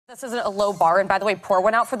This isn't a low bar, and by the way, pour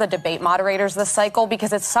one out for the debate moderators this cycle,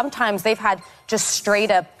 because it's sometimes they've had just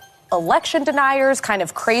straight up election deniers, kind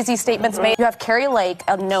of crazy statements made. You have Carrie Lake,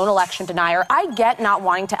 a known election denier. I get not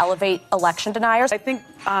wanting to elevate election deniers. I think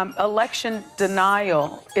election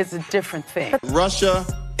denial is a different thing. Russia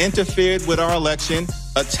interfered with our election,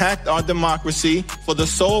 attacked our democracy for the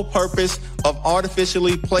sole purpose of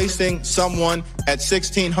artificially placing someone at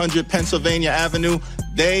 1600 Pennsylvania Avenue.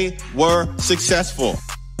 They were successful.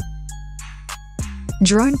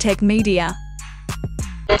 Dronetek Media.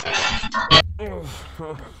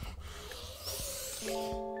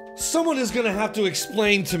 Someone is going to have to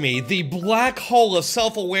explain to me the black hole of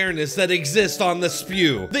self-awareness that exists on the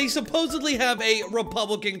spew. They supposedly have a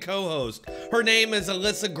Republican co-host. Her name is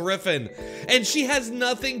Alyssa Griffin, and she has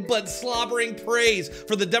nothing but slobbering praise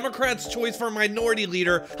for the Democrats' choice for minority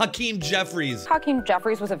leader, Hakeem Jeffries. Hakeem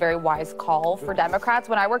Jeffries was a very wise call for Democrats.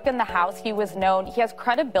 When I worked in the House, he was known, he has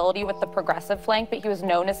credibility with the progressive flank, but he was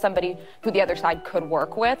known as somebody who the other side could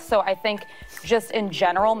work with. So I think just in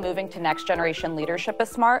general, moving to next generation leadership is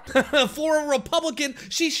smart. For a Republican,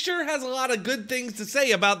 she sure has a lot of good things to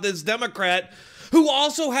say about this Democrat, who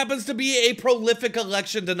also happens to be a prolific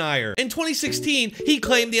election denier. In 2016, he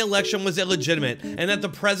claimed the election was illegitimate and that the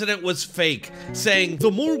president was fake, saying,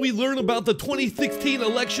 "The more we learn about the 2016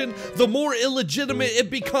 election, the more illegitimate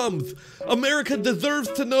it becomes. America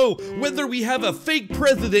deserves to know whether we have a fake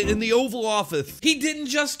president in the Oval Office." He didn't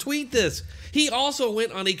just tweet this. He also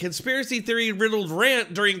went on a conspiracy theory-riddled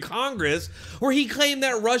rant during Congress where he claimed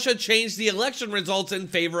that Russia changed the election results in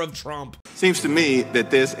favor of Trump. Seems to me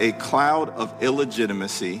that there's a cloud of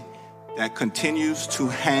illegitimacy that continues to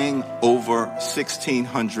hang over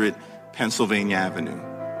 1600 Pennsylvania Avenue,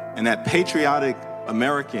 and that patriotic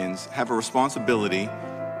Americans have a responsibility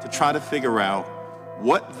to try to figure out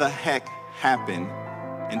what the heck happened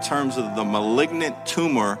in terms of the malignant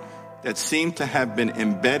tumor that seemed to have been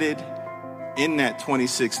embedded in that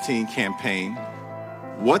 2016 campaign.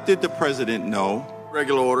 What did the president know?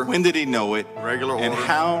 Regular order. When did he know it? Regular order. And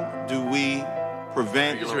how do we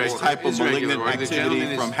prevent this type of malignant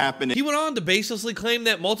activity from happening? He went on to baselessly claim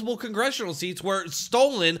that multiple congressional seats were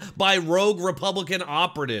stolen by rogue Republican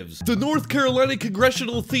operatives. The North Carolina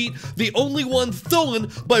congressional seat, the only one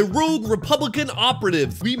stolen by rogue Republican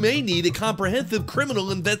operatives. We may need a comprehensive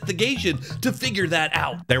criminal investigation to figure that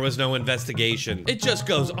out. There was no investigation. It just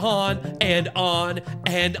goes on and on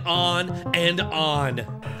and on and on.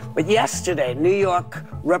 But yesterday, New York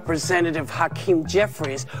Representative Hakeem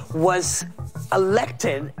Jeffries was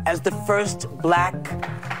elected as the first black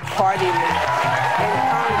party leader in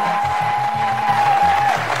Congress.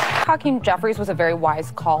 Hakeem Jeffries was a very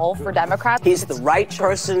wise call for Democrats. He's the right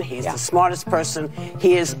person. He's the smartest person.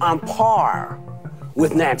 He is on par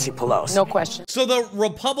with Nancy Pelosi. No question. So the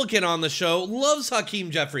Republican on the show loves Hakeem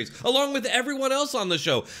Jeffries, along with everyone else on the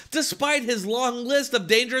show, despite his long list of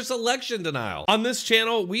dangerous election denial. On this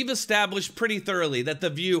channel, we've established pretty thoroughly that The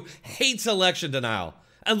View hates election denial,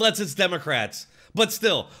 unless it's Democrats. But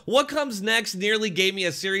still, what comes next nearly gave me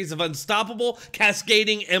a series of unstoppable,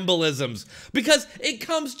 cascading embolisms, because it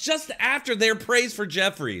comes just after their praise for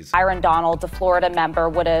Jeffries. Byron Donald, the Florida member,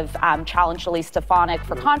 would have challenged Elise Stefanik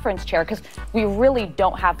for conference chair, because we really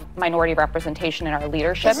don't have minority representation in our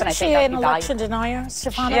leadership. Isn't and I she think an election denier,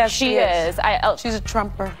 Stefanik? Yeah, she is. She's a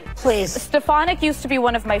Trumper. Please. Stefanik used to be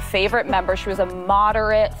one of my favorite members. She was a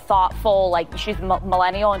moderate, thoughtful, like she's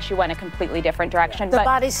millennial, and she went a completely different direction. The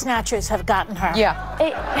body snatchers have gotten her. Yeah.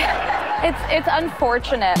 It's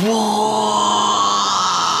unfortunate.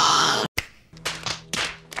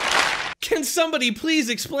 Can somebody please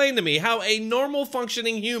explain to me how a normal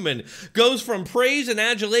functioning human goes from praise and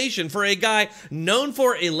adulation for a guy known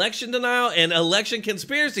for election denial and election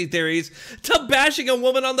conspiracy theories to bashing a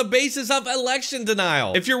woman on the basis of election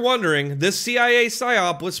denial? If you're wondering, this CIA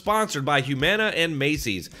PSYOP was sponsored by Humana and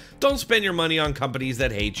Macy's. Don't spend your money on companies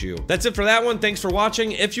that hate you. That's it for that one. Thanks for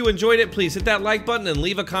watching. If you enjoyed it, please hit that like button and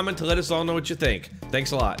leave a comment to let us all know what you think.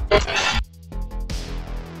 Thanks a lot.